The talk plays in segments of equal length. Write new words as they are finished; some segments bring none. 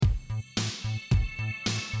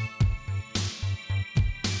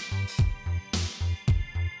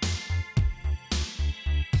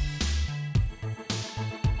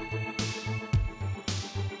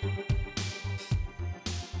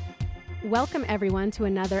Welcome, everyone, to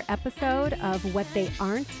another episode of What They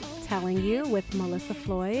Aren't Telling You with Melissa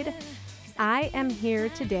Floyd. I am here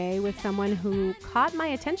today with someone who caught my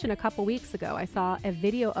attention a couple weeks ago. I saw a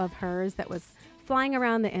video of hers that was flying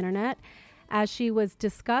around the internet as she was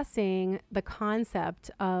discussing the concept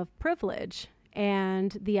of privilege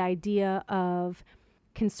and the idea of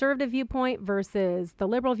conservative viewpoint versus the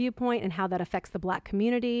liberal viewpoint and how that affects the Black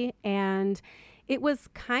community. And it was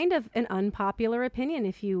kind of an unpopular opinion,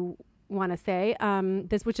 if you want to say,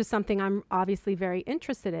 which is something I'm obviously very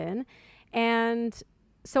interested in. And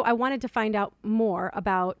so I wanted to find out more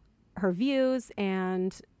about her views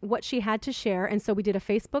and what she had to share. And so we did a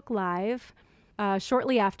Facebook Live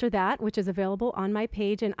shortly after that, which is available on my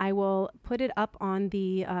page. And I will put it up on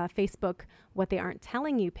the Facebook What They Aren't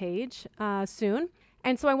Telling You page soon.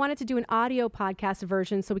 And so I wanted to do an audio podcast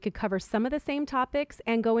version so we could cover some of the same topics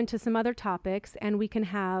and go into some other topics, and we can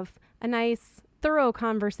have a nice, thorough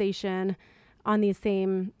conversation on these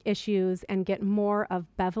same issues and get more of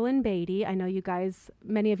Bevelyn Beatty. I know you guys,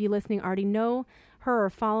 many of you listening already know her or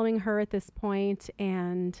following her at this point.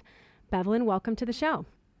 And Bevelyn, welcome to the show.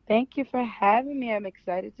 Thank you for having me. I'm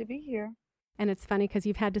excited to be here. And it's funny because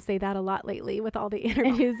you've had to say that a lot lately with all the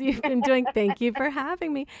interviews you've been doing. Thank you for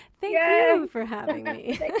having me. Thank you for having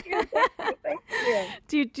me. Thank you.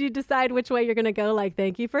 Do you decide which way you're going to go? Like,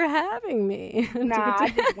 thank you for having me. Nah, I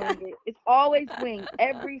just wing it. It's always winged.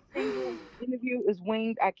 Every single interview is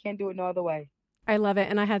winged. I can't do it no other way. I love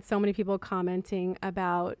it. And I had so many people commenting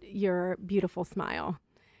about your beautiful smile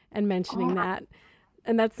and mentioning that.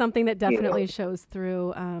 And that's something that definitely shows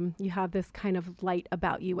through. You have this kind of light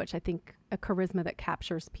about you, which I think a charisma that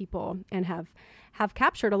captures people and have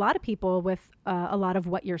captured a lot of people with a lot of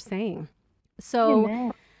what you're saying.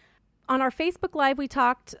 So on our Facebook Live, we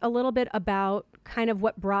talked a little bit about kind of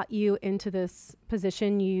what brought you into this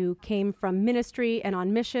position. You came from ministry and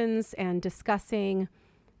on missions and discussing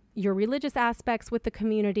your religious aspects with the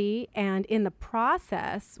community. And in the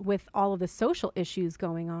process, with all of the social issues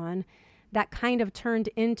going on, that kind of turned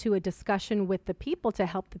into a discussion with the people to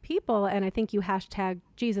help the people. And I think you hashtag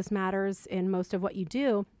Jesus Matters in most of what you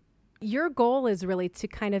do. Your goal is really to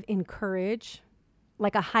kind of encourage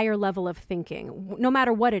like a higher level of thinking, no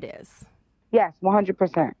matter what it is. Yes,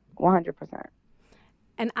 100%. 100%.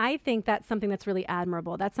 And I think that's something that's really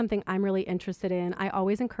admirable. That's something I'm really interested in. I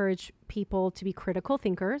always encourage people to be critical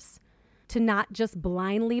thinkers, to not just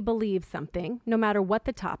blindly believe something, no matter what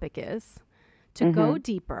the topic is, to go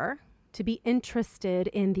deeper, to be interested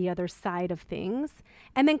in the other side of things,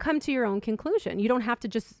 and then come to your own conclusion. You don't have to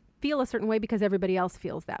just feel a certain way because everybody else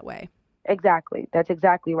feels that way. Exactly. That's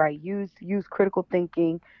exactly right. Use critical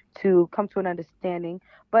thinking to come to an understanding.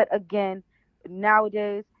 But again,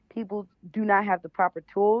 nowadays, people do not have the proper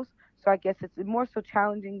tools. So I guess it's more so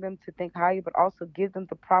challenging them to think higher, but also give them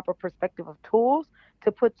the proper perspective of tools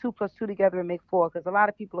to put 2 + 2 together and make 4. Because a lot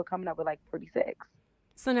of people are coming up with like 36.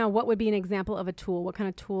 So now what would be an example of a tool? What kind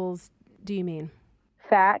of tools do you mean?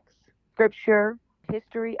 Facts, scripture,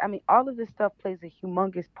 history. I mean, all of this stuff plays a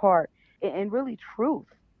humongous part. And really truth.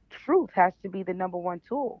 Truth has to be the number one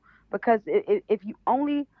tool. Because if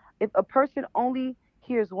a person only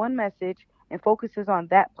hears one message and focuses on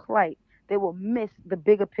that plight, they will miss the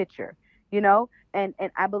bigger picture, you know? And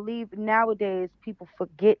I believe nowadays people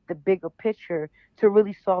forget the bigger picture to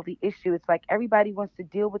really solve the issue. It's like everybody wants to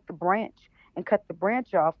deal with the branch and cut the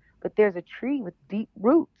branch off, but there's a tree with deep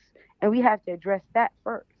roots. And we have to address that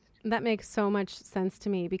first. That makes so much sense to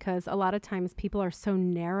me because a lot of times people are so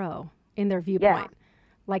narrow in their viewpoint. Yeah.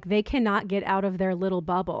 Like they cannot get out of their little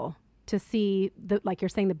bubble to see, like you're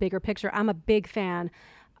saying, the bigger picture. I'm a big fan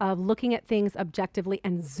of looking at things objectively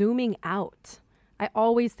and zooming out. I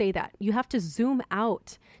always say that. You have to zoom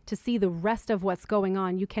out to see the rest of what's going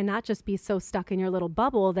on. You cannot just be so stuck in your little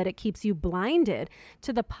bubble that it keeps you blinded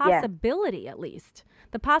to the possibility, at least.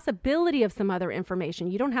 The possibility of some other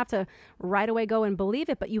information. You don't have to right away go and believe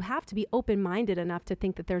it, but you have to be open-minded enough to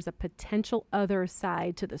think that there's a potential other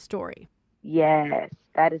side to the story. Yes,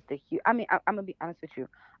 that is the huge. I mean, I'm going to be honest with you.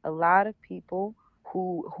 A lot of people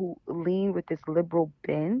who lean with this liberal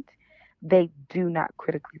bend, they do not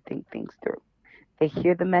critically think things through. They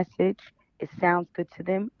hear the message. It sounds good to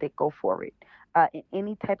them. They go for it. And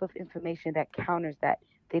any type of information that counters that,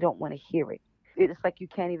 they don't want to hear it. It's like you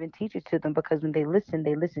can't even teach it to them because when they listen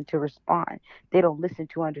to respond. They don't listen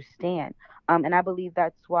to understand. And I believe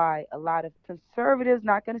that's why a lot of conservatives,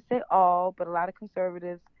 not going to say all, but a lot of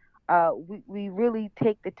conservatives, we really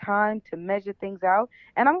take the time to measure things out.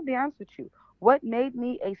 And I'm going to be honest with you. What made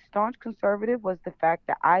me a staunch conservative was the fact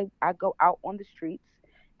that I go out on the streets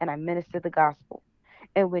and I minister the gospel.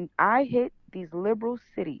 And when I hit these liberal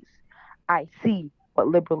cities, I see what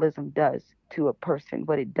liberalism does to a person,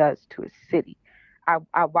 what it does to a city.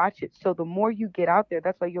 I watch it. So the more you get out there,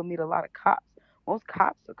 that's why you'll meet a lot of cops. Most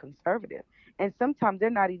cops are conservative. And sometimes they're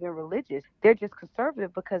not even religious. They're just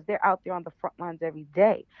conservative because they're out there on the front lines every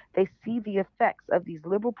day. They see the effects of these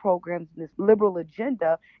liberal programs and this liberal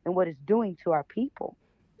agenda and what it's doing to our people.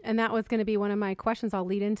 And that was going to be one of my questions. I'll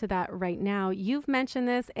lead into that right now. You've mentioned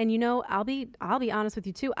this, and I'll be honest with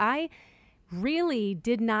you too. I really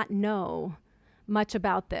did not know much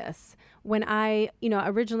about this. When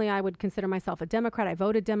originally I would consider myself a Democrat. I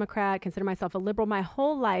voted Democrat, consider myself a liberal my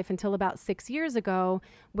whole life until about 6 years ago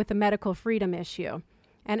with the medical freedom issue.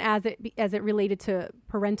 And as it related to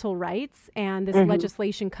parental rights and this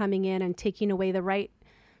legislation coming in and taking away the right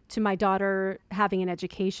to my daughter having an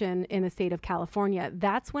education in the state of California,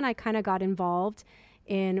 that's when I kind of got involved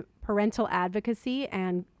in parental advocacy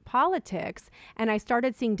and politics. And I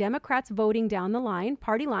started seeing Democrats voting down the line,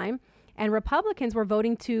 party line, and Republicans were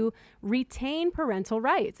voting to retain parental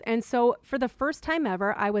rights. And so for the first time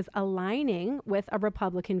ever, I was aligning with a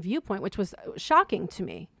Republican viewpoint, which was shocking to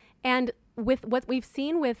me. And with what we've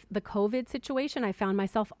seen with the COVID situation, I found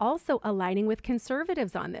myself also aligning with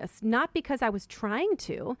conservatives on this, not because I was trying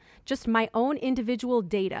to, just my own individual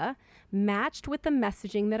data matched with the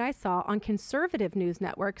messaging that I saw on conservative news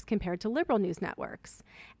networks compared to liberal news networks.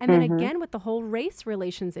 And then again, with the whole race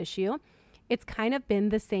relations issue, it's kind of been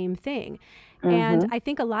the same thing. And I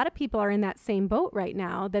think a lot of people are in that same boat right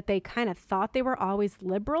now, that they kind of thought they were always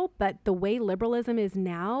liberal, but the way liberalism is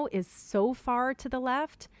now is so far to the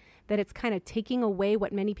left that it's kind of taking away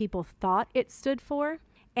what many people thought it stood for.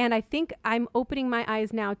 And I think I'm opening my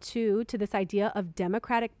eyes now too to this idea of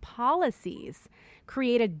democratic policies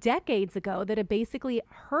created decades ago that have basically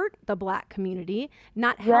hurt the Black community,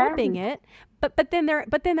 not helping it, but then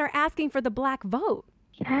they're asking for the Black vote.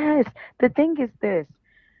 Yes. The thing is this.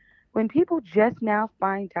 When people just now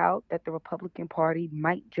find out that the Republican Party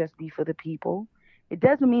might just be for the people, it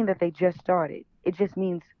doesn't mean that they just started. It just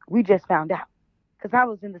means we just found out. Because I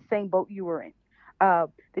was in the same boat you were in.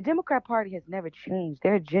 The Democrat Party has never changed.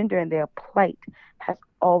 Their agenda and their plight has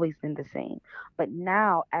always been the same. But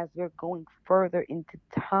now, as we're going further into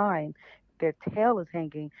time, their tail is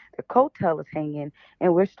hanging, their coattail is hanging,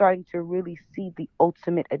 and we're starting to really see the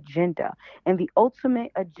ultimate agenda. And the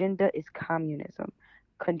ultimate agenda is communism,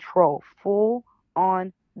 control, full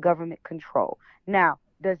on government control. Now,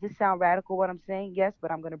 does this sound radical what I'm saying? Yes, but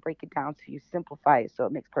I'm going to break it down to you, simplify it so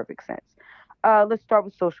it makes perfect sense. Let's start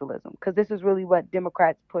with socialism, because this is really what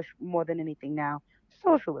Democrats push more than anything now.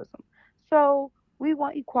 Socialism. So we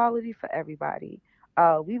want equality for everybody.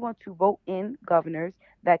 We want to vote in governors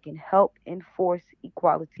that can help enforce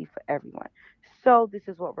equality for everyone. So this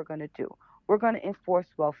is what we're going to do. We're going to enforce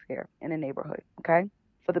welfare in a neighborhood, okay?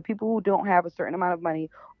 For the people who don't have a certain amount of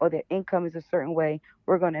money or their income is a certain way,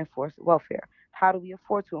 we're going to enforce welfare. How do we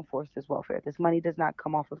afford to enforce this welfare? This money does not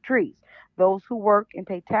come off of trees. Those who work and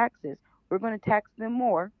pay taxes, we're going to tax them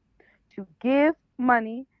more to give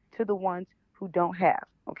money to the ones who don't have,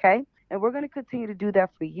 okay? And we're going to continue to do that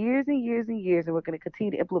for years and years and years, and we're going to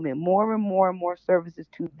continue to implement more and more and more services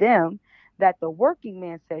to them that the working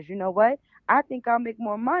man says, you know what? I think I'll make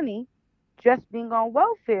more money just being on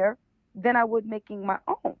welfare than I would making my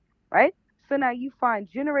own, right? So now you find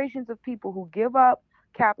generations of people who give up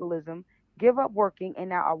capitalism, give up working, and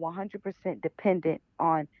now are 100% dependent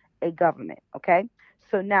on a government, okay?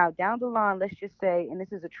 So now down the line, let's just say, and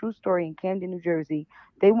this is a true story in Camden, New Jersey,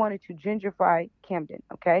 they wanted to gentrify Camden,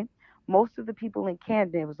 okay? Most of the people in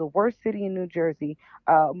Camden, it was the worst city in New Jersey.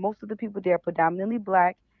 Most of the people there are predominantly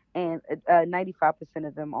Black, and 95%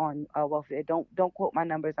 of them on welfare. Don't quote my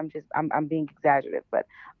numbers. I'm being exaggerative, but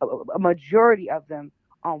a majority of them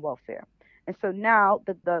on welfare. And so now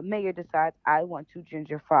the mayor decides, I want to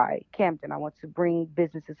gentrify Camden. I want to bring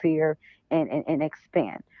businesses here and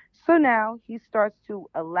expand. So now he starts to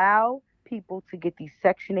allow people to get these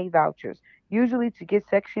Section 8 vouchers. Usually to get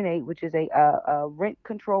Section 8, which is a rent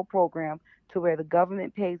control program to where the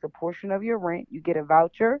government pays a portion of your rent, you get a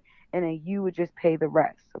voucher, and then you would just pay the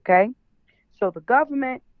rest, okay? So the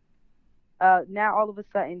government, now all of a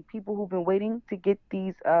sudden, people who've been waiting to get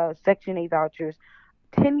these Section 8 vouchers,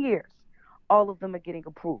 10 years, all of them are getting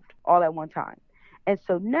approved all at one time. And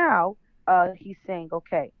so now he's saying,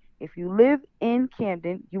 okay, if you live in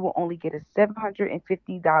Camden, you will only get a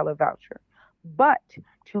 $750 voucher. But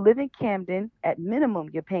to live in Camden, at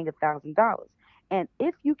minimum, you're paying $1,000. And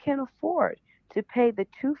if you can afford to pay the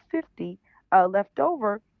 $250 left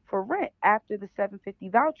over for rent after the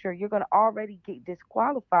 $750 voucher, you're going to already get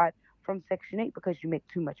disqualified from Section 8 because you make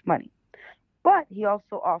too much money. But he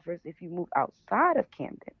also offers, if you move outside of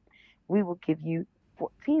Camden, we will give you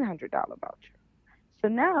 $1,400 voucher. So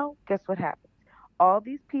now, guess what happens? All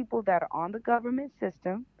these people that are on the government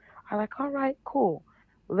system are like, all right, cool.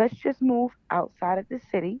 Let's just move outside of the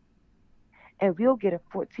city and we'll get a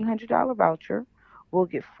 $1,400 voucher. We'll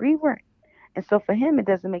get free rent. And so for him, it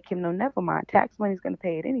doesn't make him no never mind. Tax money's going to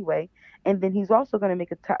pay it anyway. And then he's also going to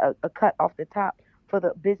make a cut off the top for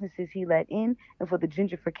the businesses he let in and for the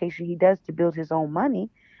gentrification he does to build his own money.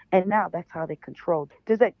 And now that's how they control.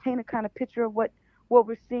 Does that paint a kind of picture of what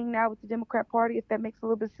we're seeing now with the Democrat Party? If that makes a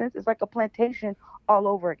little bit of sense, it's like a plantation all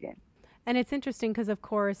over again. And it's interesting because, of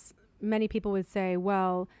course, many people would say,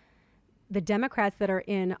 well, the Democrats that are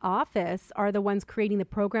in office are the ones creating the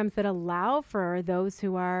programs that allow for those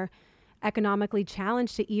who are economically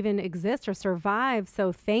challenged to even exist or survive.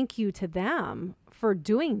 So thank you to them for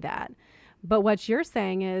doing that. But what you're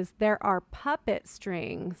saying is there are puppet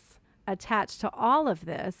strings attached to all of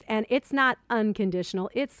this, and it's not unconditional,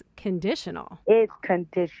 it's conditional. It's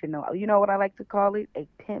conditional. You know what I like to call it? A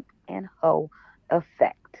pimp and hoe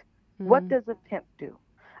effect. What Mm. does a pimp do?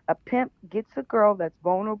 A pimp gets a girl that's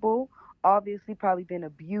vulnerable, obviously probably been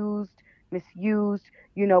abused, misused,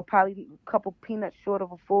 probably a couple peanuts short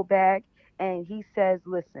of a full bag. And he says,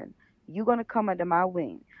 listen, you're going to come under my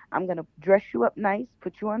wing. I'm going to dress you up nice,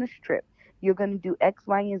 put you on a strip. You're going to do X,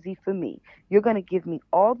 Y, and Z for me. You're going to give me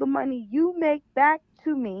all the money you make back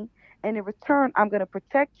to me. And in return, I'm going to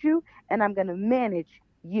protect you and I'm going to manage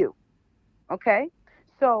you. Okay?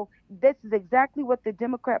 So this is exactly what the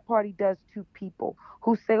Democrat Party does to people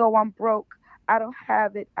who say, "Oh, I'm broke. I don't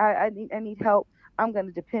have it. I need help. I'm going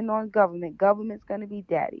to depend on government. Government's going to be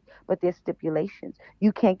daddy." But there's stipulations.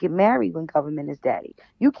 You can't get married when government is daddy.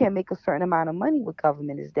 You can't make a certain amount of money when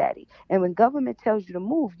government is daddy. And when government tells you to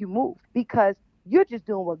move, you move because you're just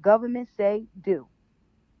doing what government say do.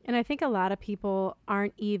 And I think a lot of people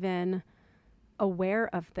aren't even aware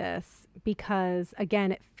of this because,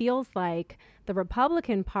 again, it feels like the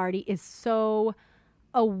Republican Party is so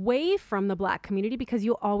away from the black community because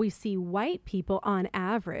you always see white people on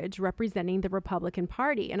average representing the Republican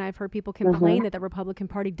Party. And I've heard people Mhm. complain that the Republican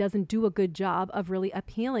Party doesn't do a good job of really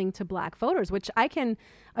appealing to black voters, which I can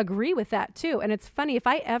agree with that too. And it's funny, if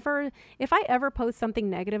I ever post something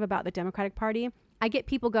negative about the Democratic Party, I get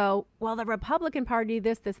people go, well, the Republican Party,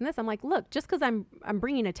 this, and this. I'm like, look, just because I'm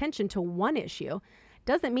bringing attention to one issue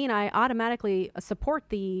doesn't mean I automatically support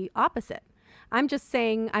the opposite. I'm just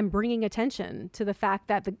saying I'm bringing attention to the fact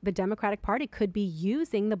that the Democratic Party could be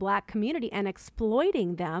using the black community and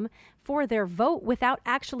exploiting them for their vote without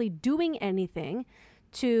actually doing anything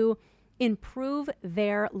to improve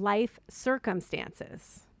their life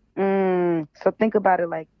circumstances. So think about it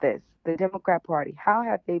like this: the Democrat Party. How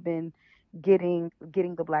have they been getting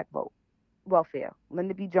the black vote? Welfare.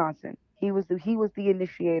 Lyndon B. Johnson. He was the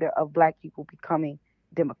initiator of black people becoming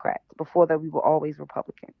Democrats. Before that, we were always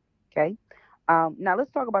Republican. Okay. Now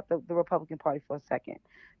let's talk about the Republican Party for a second.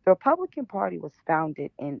 The Republican Party was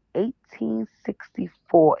founded in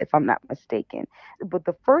 1864, if I'm not mistaken. But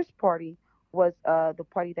the first party was the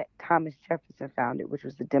party that Thomas Jefferson founded, which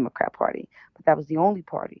was the Democrat Party. But that was the only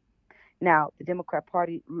party. Now, the Democrat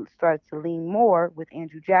Party started to lean more with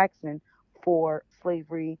Andrew Jackson for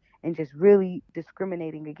slavery and just really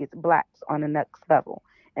discriminating against blacks on the next level.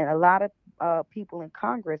 And a lot of people in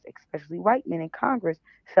Congress, especially white men in Congress,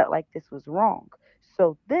 felt like this was wrong.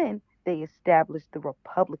 So then they established the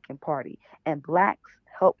Republican Party, and blacks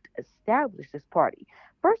helped establish this party.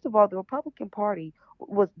 First of all, the Republican Party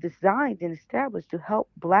was designed and established to help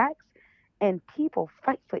blacks and people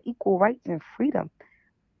fight for equal rights and freedom.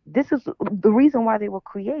 This is the reason why they were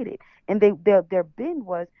created. And their bend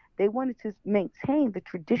was they wanted to maintain the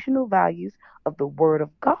traditional values of the Word of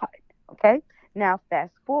God. Okay? Now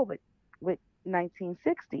fast forward with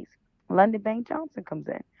 1960s. Lyndon Baines Johnson comes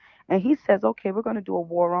in and he says, okay, we're going to do a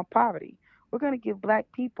war on poverty. We're going to give black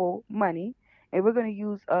people money and we're going to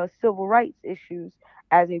use civil rights issues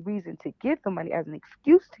as a reason to give the money, as an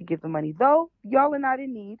excuse to give the money. Though y'all are not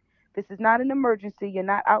in need, this is not an emergency. You're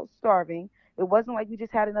not out starving. It wasn't like we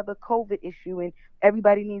just had another COVID issue and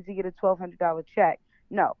everybody needs to get a $1,200 check.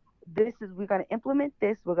 No, we're going to implement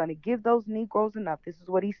this. We're going to give those Negroes enough. This is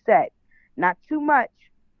what he said. Not too much,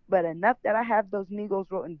 but enough that I have those Negroes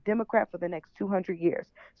voting Democrat for the next 200 years.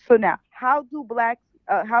 So now, how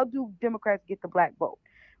do Democrats get the black vote?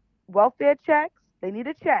 Welfare checks. They need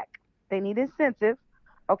a check. They need incentive.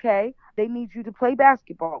 Okay. They need you to play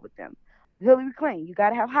basketball with them. Hillary Clinton, you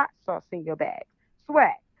got to have hot sauce in your bag.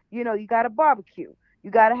 Swag. You got to barbecue.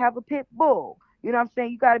 You got to have a pit bull. You know what I'm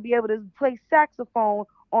saying? You got to be able to play saxophone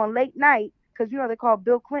on late night because they call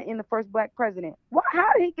Bill Clinton the first black president.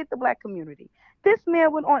 How did he get the black community? This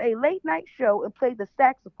man went on a late night show and played the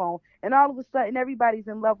saxophone, and all of a sudden everybody's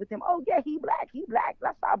in love with him. Oh yeah, he black,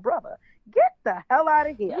 that's our brother. Get the hell out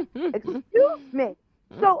of here. Excuse me.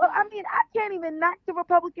 So I mean, I can't even knock the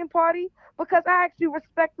Republican Party because I actually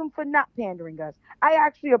respect them for not pandering us. I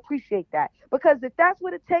actually appreciate that because if that's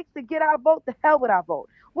what it takes to get our vote, the hell with our vote.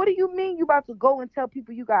 What do you mean you about to go and tell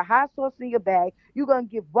people you got hot sauce in your bag? You're gonna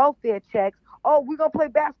give welfare checks. Oh, we're gonna play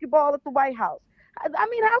basketball at the White House. I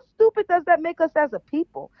mean, how stupid does that make us as a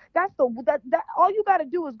people? That all you got to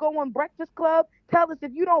do is go on Breakfast Club, tell us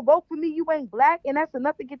if you don't vote for me, you ain't black, and that's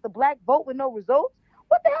enough to get the black vote with no results.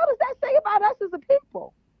 What the hell does that say about us as a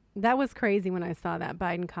people? That was crazy when I saw that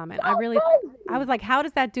Biden comment. So crazy. I was like, how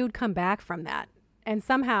does that dude come back from that? And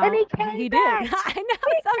somehow And he came he back. did. I know,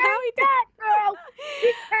 He somehow he came did. back, girl.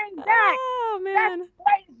 He came back. Oh, man. That's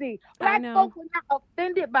crazy. I Black know. folks were not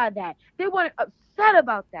offended by that. They weren't upset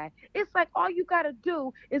about that. It's like all you gotta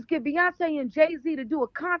do is get Beyonce and Jay-Z to do a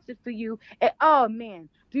concert for you. And oh man,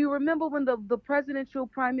 do you remember when the presidential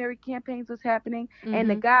primary campaigns was happening and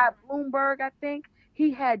the guy Bloomberg, I think,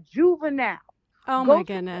 he had Juvenile. Oh Go my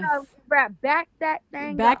goodness. Rap back that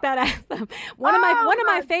thing Back up. that ass up. One of my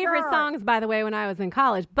my favorite God. songs, by the way, when I was in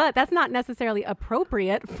college, but that's not necessarily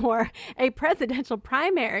appropriate for a presidential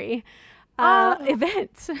primary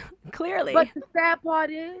event, clearly. But the sad part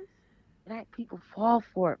is, black people fall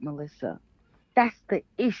for it, Melissa. That's the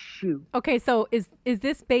issue. Okay, so is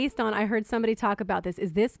this based on, I heard somebody talk about this,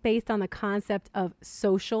 is this based on the concept of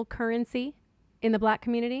social currency in the black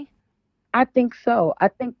community? I think so. I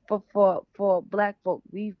think for black folk,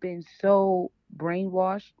 we've been so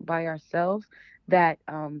brainwashed by ourselves that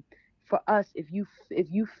for us, if you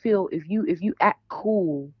act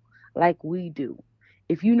cool like we do,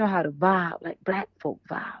 if you know how to vibe like black folk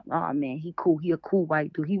vibe, oh man, he cool. He a cool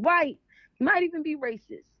white dude. He white. He might even be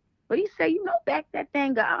racist, but he say, back that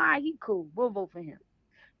thing up. All right, he cool. We'll vote for him.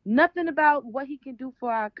 Nothing about what he can do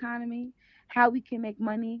for our economy, how we can make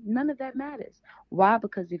money. None of that matters. Why?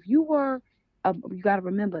 Because if you were, you got to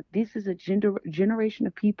remember, this is a generation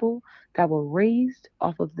of people that were raised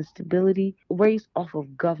off of the stability, raised off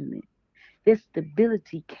of government. This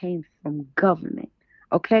stability came from government.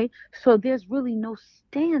 Okay? So there's really no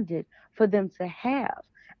standard for them to have.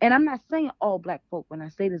 And I'm not saying all black folk when I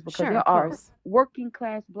say this because Sure, there of are course. working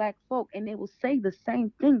class black folk and they will say the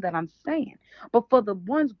same thing that I'm saying. But for the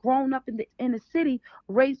ones grown up in the city,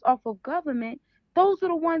 raised off of government, those are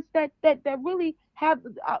the ones that really have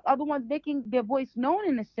are the ones making their voice known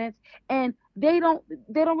in a sense, and they don't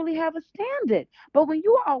really have a standard. But when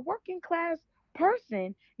you are a working class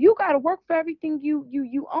person, you got to work for everything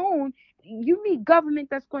you own. You need government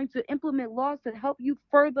that's going to implement laws to help you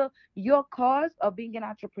further your cause of being an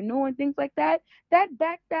entrepreneur and things like that. That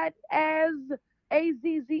back that as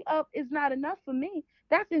AZZ up is not enough for me.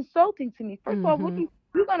 That's insulting to me. First of all, what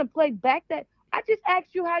you're gonna play back that? I just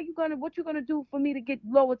asked you what you're gonna do for me to get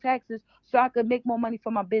lower taxes so I could make more money for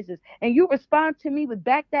my business, and you respond to me with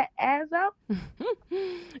back that ass up.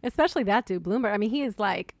 Especially that dude, Bloomberg. I mean, he is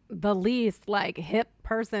like the least like hip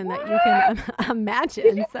person that you can imagine.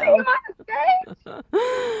 Did you So, see him on the stage?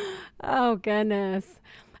 oh goodness.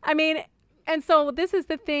 I mean, and so this is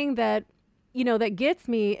the thing that that gets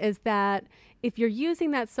me is that if you're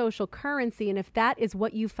using that social currency and if that is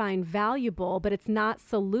what you find valuable, but it's not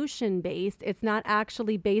solution based, it's not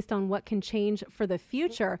actually based on what can change for the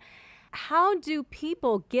future. How do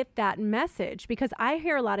people get that message? Because I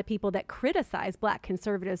hear a lot of people that criticize black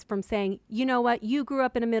conservatives from saying, you know what, you grew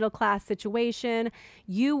up in a middle class situation.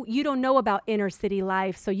 You don't know about inner city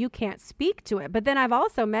life, so you can't speak to it. But then I've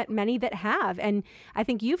also met many that have. And I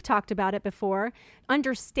think you've talked about it before,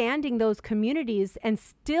 understanding those communities and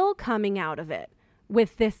still coming out of it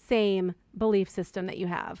with this same belief system that you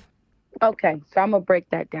have. Okay, so I'm gonna break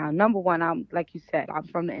that down. Number one, I'm like you said, I'm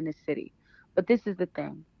from the inner city, but this is the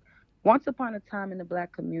thing. Once upon a time in the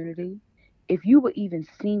black community, if you were even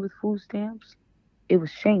seen with food stamps, it was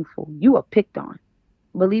shameful. You were picked on,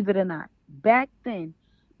 believe it or not. Back then,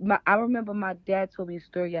 I remember my dad told me a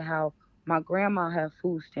story of how my grandma had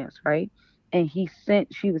food stamps, right? And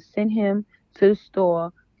she would send him to the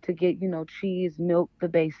store to get, cheese, milk, the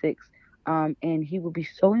basics. And he would be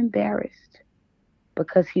so embarrassed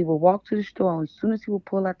because he would walk to the store and as soon as he would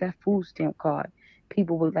pull out that food stamp card,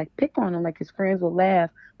 people would like pick on him, like his friends would laugh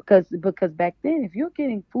because back then, if you're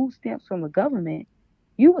getting food stamps from the government,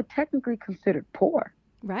 you were technically considered poor,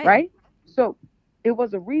 right? So it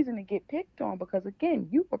was a reason to get picked on because again,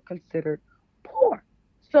 you were considered poor.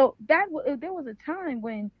 So there was a time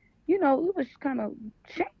when it was kind of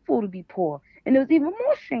shameful to be poor, and it was even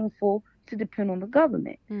more shameful to depend on the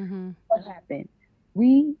government. Mm-hmm. What happened?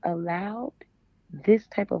 We allowed this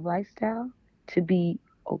type of lifestyle to be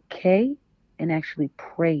okay and actually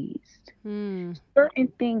praised. Hmm. Certain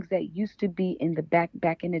things that used to be in the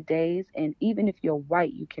back in the days, and even if you're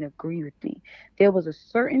white, you can agree with me. There was a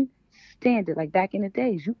certain standard, like back in the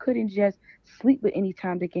days, you couldn't just sleep with any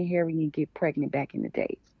Tom, Dick, and Harry and get pregnant. Back in the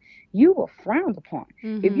days, you were frowned upon. If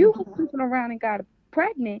Mm-hmm. you were sleeping around and got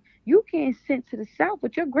pregnant, you can't sent to the south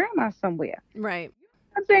with your grandma somewhere. Right.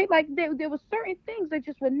 I'm saying, like, there were certain things that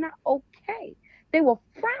just were not okay. They were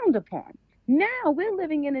frowned upon. Now we're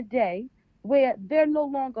living in a day where they're no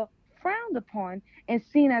longer frowned upon and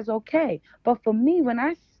seen as okay. But for me, when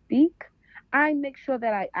I speak, I make sure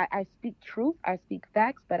that I speak truth, I speak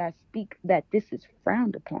facts, but I speak that this is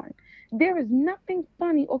frowned upon. There is nothing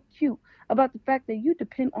funny or cute about the fact that you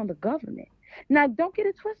depend on the government. Now, don't get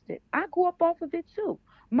it twisted. I grew up off of it too.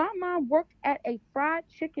 My mom worked at a fried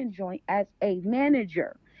chicken joint as a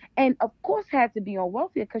manager. And of course had to be on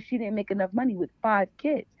welfare because she didn't make enough money with 5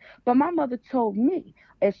 kids. But my mother told me,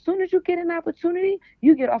 as soon as you get an opportunity,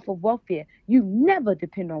 you get off of welfare. You never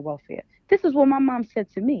depend on welfare. This is what my mom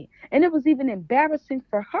said to me. And it was even embarrassing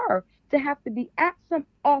for her to have to be at some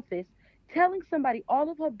office telling somebody all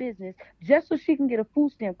of her business just so she can get a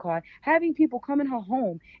food stamp card, having people come in her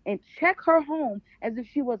home and check her home as if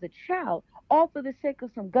she was a child, all for the sake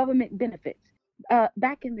of some government benefits.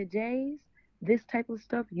 Back in the days, this type of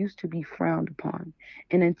stuff used to be frowned upon.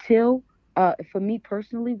 And until, for me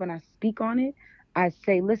personally, when I speak on it, I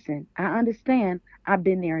say, listen, I understand I've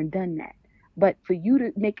been there and done that. But for you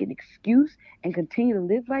to make an excuse and continue to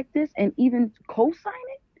live like this and even co sign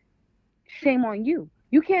it, shame on you.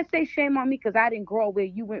 You can't say shame on me because I didn't grow where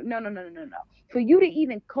you went. No, no, no, no, no, no. For you to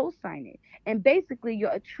even co-sign it, and basically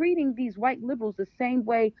you're treating these white liberals the same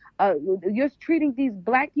way. You're treating these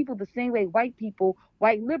black people the same way white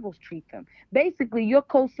liberals treat them. Basically, you're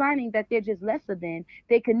co-signing that they're just lesser than.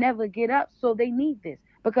 They can never get up, so they need this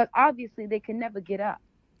because obviously they can never get up.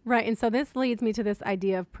 Right. And so this leads me to this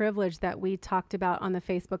idea of privilege that we talked about on the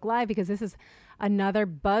Facebook Live, because this is another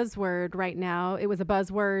buzzword right now. It was a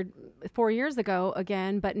buzzword 4 years ago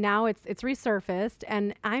again, but now it's resurfaced.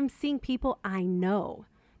 And I'm seeing people I know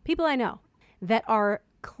that are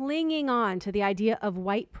clinging on to the idea of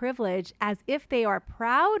white privilege as if they are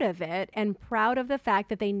proud of it and proud of the fact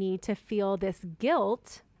that they need to feel this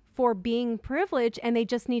guilt for being privileged, and they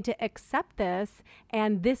just need to accept this,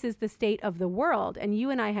 and this is the state of the world. And you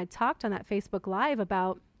and I had talked on that Facebook Live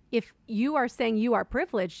about, if you are saying you are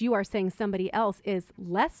privileged, you are saying somebody else is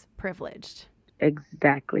less privileged.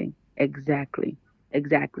 Exactly. Exactly.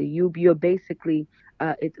 Exactly. You're basically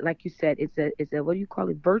it's like you said, it's a what do you call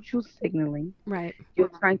it? Virtual signaling. Right. You're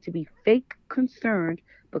trying to be fake concerned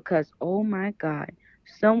because oh my God,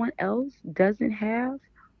 someone else doesn't have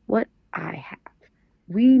what I have.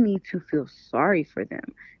 We need to feel sorry for them.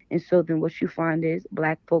 And so then what you find is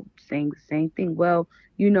black folks saying the same thing. Well,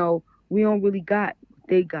 we don't really got what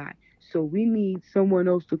they got. So we need someone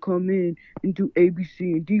else to come in and do A, B,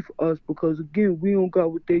 C, and D for us because again, we don't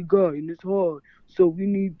got what they got and it's hard. So we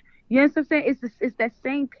need, you know what I'm saying? It's that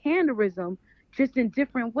same panderism, just in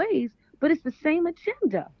different ways, but it's the same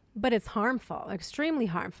agenda. But it's harmful, extremely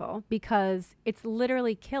harmful, because it's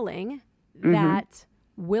literally killing Mm-hmm. that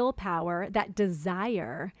willpower, that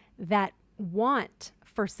desire, that want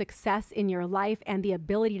for success in your life, and the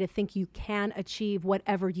ability to think you can achieve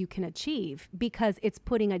whatever you can achieve, because it's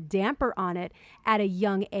putting a damper on it at a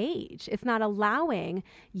young age. It's not allowing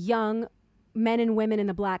young men and women in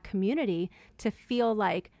the black community to feel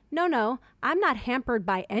like, no, I'm not hampered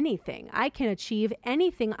by anything. I can achieve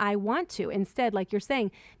anything I want to. Instead, like you're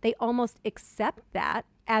saying, they almost accept that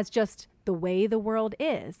as just the way the world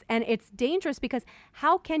is. And it's dangerous, because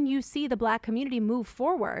how can you see the black community move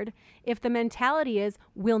forward if the mentality is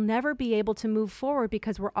we'll never be able to move forward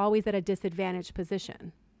because we're always at a disadvantaged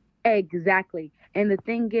position? Exactly. And the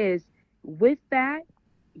thing is, with that,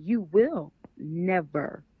 you will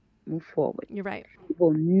never move forward. You're right. It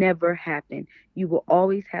will never happen. You will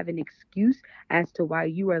always have an excuse as to why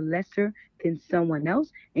you are lesser than someone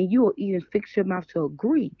else. And you will even fix your mouth to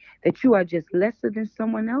agree that you are just lesser than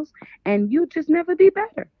someone else. And you just never be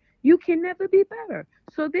better. You can never be better.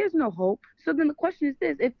 So there's no hope. So then the question is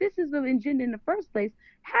this: if this is the agenda in the first place,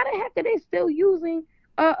 how the heck are they still using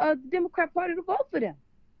the Democrat Party to vote for them?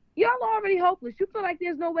 Y'all are already hopeless. You feel like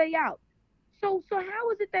there's no way out. So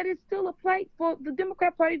how is it that it's still a plight for the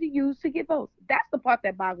Democrat Party to use to get votes? That's the part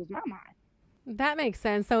that boggles my mind. That makes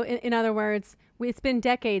sense. So in other words, it's been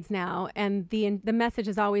decades now, and the message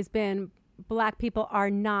has always been black people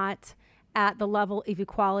are not at the level of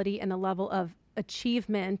equality and the level of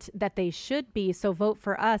achievement that they should be, so vote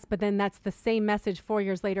for us. But then that's the same message 4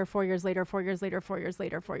 years later, 4 years later, 4 years later, 4 years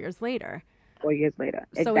later, 4 years later. 4 years later.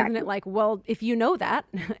 So isn't Exactly. it like, well, if you know that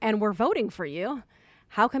and we're voting for you,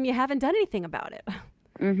 how come you haven't done anything about it?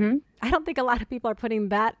 Mm-hmm. I don't think a lot of people are putting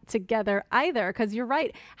that together either, because you're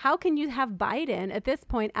right. How can you have Biden at this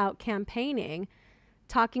point out campaigning,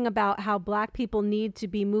 talking about how black people need to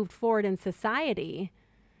be moved forward in society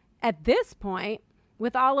at this point,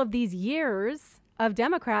 with all of these years of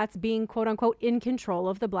Democrats being, quote unquote, in control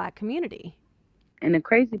of the black community? And the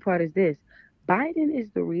crazy part is this: Biden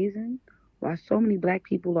is the reason why so many black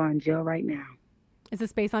people are in jail right now. Is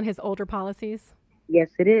this based on his older policies? Yes,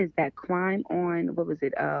 it is. That crime on, what was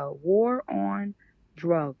it? War on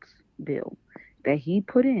drugs bill that he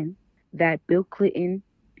put in, that Bill Clinton,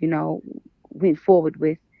 you know, went forward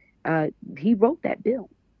with. Uh, he wrote that bill.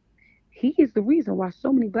 He is the reason why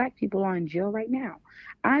so many black people are in jail right now.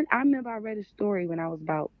 I remember I read a story when I was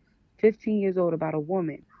about 15 years old about a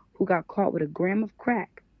woman who got caught with a gram of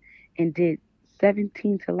crack and did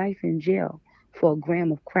 17 to life in jail for a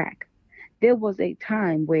gram of crack. There was a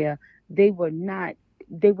time where they were not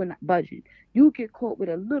they were not budging. You get caught with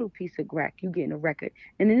a little piece of crack, you get in a record.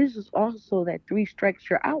 And then this is also that three strikes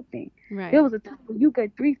you're out thing. Right. There was a time when you got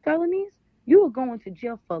three felonies, you were going to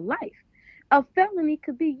jail for life. A felony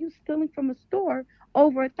could be you stealing from a store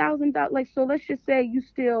over $1,000. Like, so let's just say you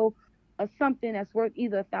steal something that's worth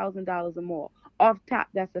either $1,000 or more. Off top,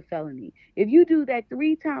 that's a felony. If you do that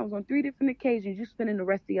 3 times on 3 different occasions, you're spending the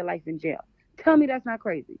rest of your life in jail. Tell me that's not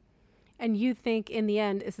crazy. And you think in the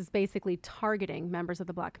end, this is basically targeting members of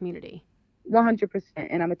the black community? 100%.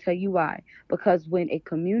 And I'm going to tell you why. Because when a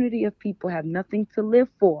community of people have nothing to live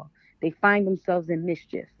for, they find themselves in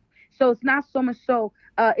mischief. So it's not so much so,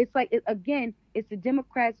 it's like, again, it's the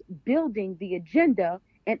Democrats building the agenda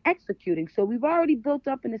and executing. So we've already built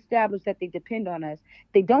up and established that they depend on us.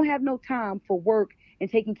 They don't have no time for work and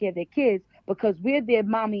taking care of their kids because we're their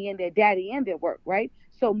mommy and their daddy and their work, right?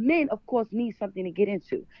 So men, of course, need something to get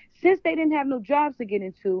into. Since they didn't have no jobs to get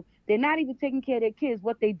into, they're not even taking care of their kids.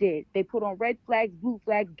 What they did, they put on red flags, blue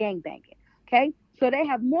flags, gangbanging. Okay, so they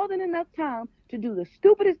have more than enough time to do the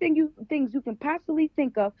stupidest things you can possibly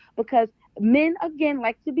think of because men again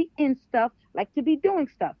like to be in stuff, like to be doing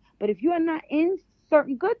stuff. But if you are not in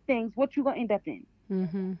certain good things, what you gonna end up in?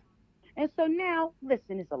 Mm-hmm. And so now,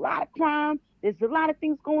 listen, there's a lot of crime. There's a lot of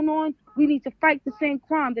things going on. We need to fight the same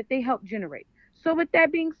crime that they helped generate. So with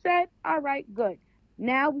that being said, all right, good.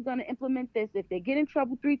 Now we're going to implement this. If they get in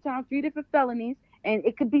trouble 3 times, 3 different felonies, and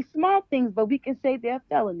it could be small things, but we can say they're a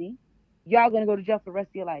felony, y'all going to go to jail for the rest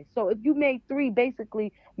of your life. So if you made 3,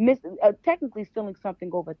 basically, technically stealing something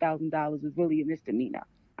over $1,000 is really a misdemeanor.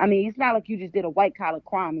 I mean, it's not like you just did a white collar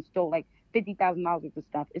crime and stole like $50,000 worth of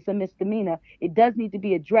stuff. It's a misdemeanor. It does need to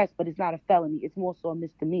be addressed, but it's not a felony. It's more so a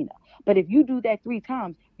misdemeanor. But if you do that 3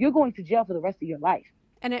 times, you're going to jail for the rest of your life.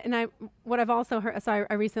 What I've also heard, so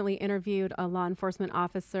I recently interviewed a law enforcement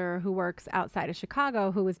officer who works outside of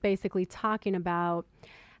Chicago who was basically talking about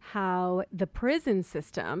how the prison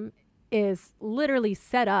system is literally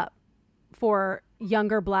set up for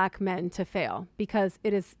younger black men to fail because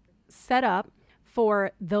it is set up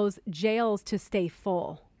for those jails to stay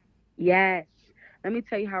full. Yes. Let me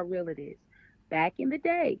tell you how real it is. Back in the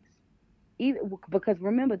days, even because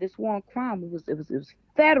remember this war on crime, it was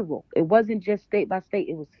federal. It wasn't just state by state.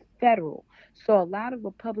 It was federal. So a lot of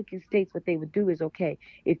Republican states, what they would do is, okay,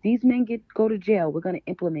 if these men go to jail, we're going to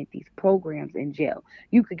implement these programs in jail.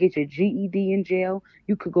 You could get your GED in jail.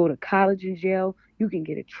 You could go to college in jail. You can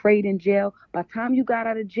get a trade in jail. By the time you got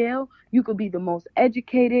out of jail, you could be the most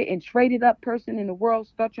educated and traded up person in the world,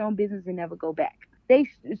 start your own business and never go back.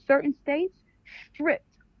 Certain states stripped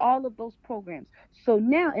all of those programs. So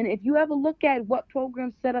now, and if you ever look at what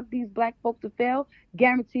programs set up these black folk to fail,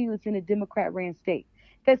 guarantee you it's in a Democrat ran state.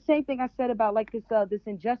 That same thing I said about like this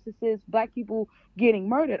injustices, black people getting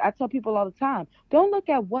murdered. I tell people all the time, don't look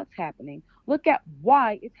at what's happening. Look at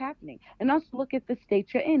why it's happening. And also look at the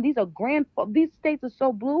state you're in. These states are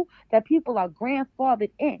so blue that people are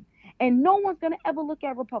grandfathered in. And no one's going to ever look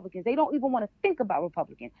at Republicans. They don't even want to think about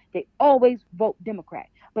Republicans. They always vote Democrat.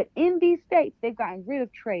 But in these states, they've gotten rid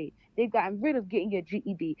of trade. They've gotten rid of getting your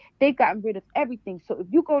GED. They've gotten rid of everything. So if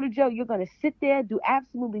you go to jail, you're going to sit there, do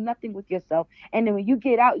absolutely nothing with yourself. And then when you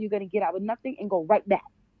get out, you're going to get out with nothing and go right back.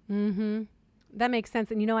 Mm-hmm. That makes sense.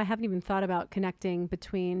 And, I haven't even thought about connecting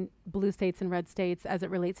between blue states and red states as it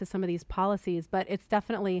relates to some of these policies, but it's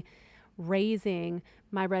definitely raising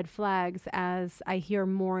my red flags as I hear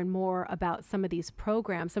more and more about some of these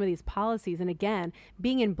programs, some of these policies. And again,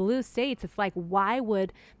 being in blue states, it's like, why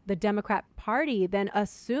would the Democrat Party then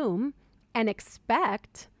assume and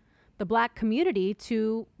expect the black community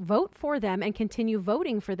to vote for them and continue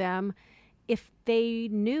voting for them if they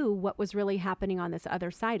knew what was really happening on this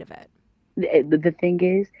other side of it? The thing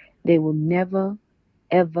is, they will never,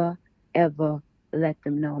 ever, ever let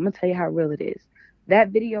them know. I'm gonna tell you how real it is. That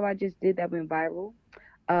video I just did that went viral.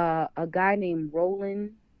 A guy named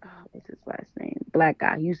Roland, what's his last name? Black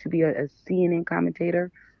guy. He used to be a CNN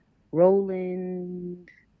commentator. Roland,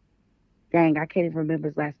 dang, I can't even remember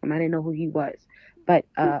his last name. I didn't know who he was, but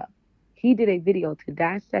he did a video to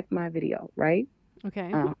dissect my video, right?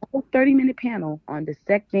 Okay. A whole 30-minute panel on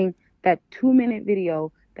dissecting that 2-minute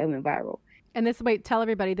video that went viral. And wait, tell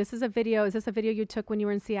everybody, this is a video. Is this a video you took when you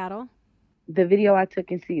were in Seattle? The video I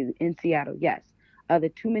took in Seattle, yes. The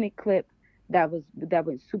 2-minute clip that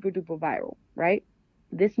went super duper viral, right?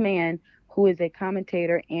 This man, who is a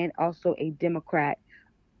commentator and also a Democrat,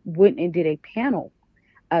 went and did a panel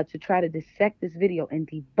to try to dissect this video and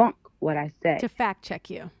debunk what I said. To fact check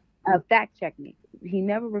you. Fact check me. He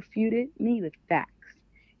never refuted me with facts.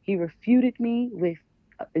 He refuted me with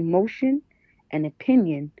emotion and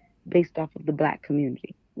opinion based off of the Black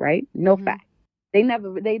community, right? No fact. They never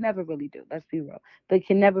really do. Let's be real. They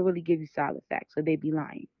can never really give you solid facts, so they'd be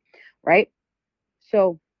lying, right?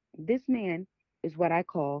 So this man is what I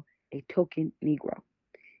call a token Negro.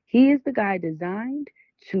 He is the guy designed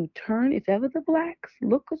to turn, if ever the Blacks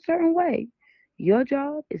look a certain way, your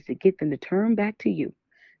job is to get them to turn back to you.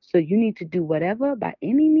 So you need to do whatever by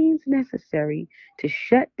any means necessary to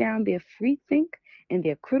shut down their free think and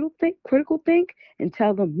their critical think and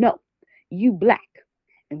tell them, no, you Black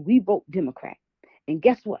and we vote Democrat. And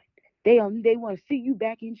guess what? They want to see you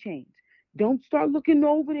back in chains. Don't start looking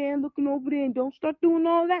over there and don't start doing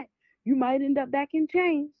all that. You might end up back in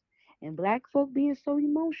chains. And Black folk being so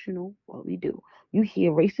emotional, what we do, you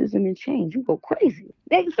hear racism and change, you go crazy.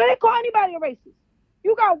 They call anybody a racist.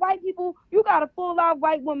 You got white people, you got a full-out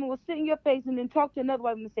white woman will sit in your face and then talk to another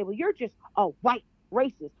white woman and say, well, you're just a white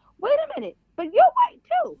racist. Wait a minute, but you're white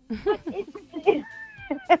too.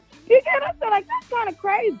 You get up there like, that's kind of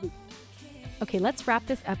crazy. Okay, let's wrap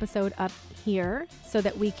this episode up here so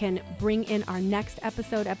that we can bring in our next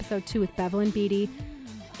episode, episode 2 with Bevelyn Beatty,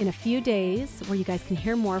 in a few days, where you guys can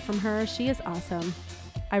hear more from her. She is awesome.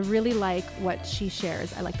 I really like what she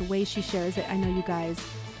shares. I like the way she shares it. I know you guys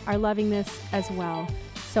are loving this as well.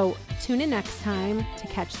 So tune in next time to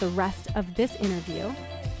catch the rest of this interview.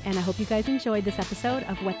 And I hope you guys enjoyed this episode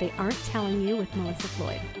of What They Aren't Telling You with Melissa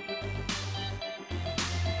Floyd.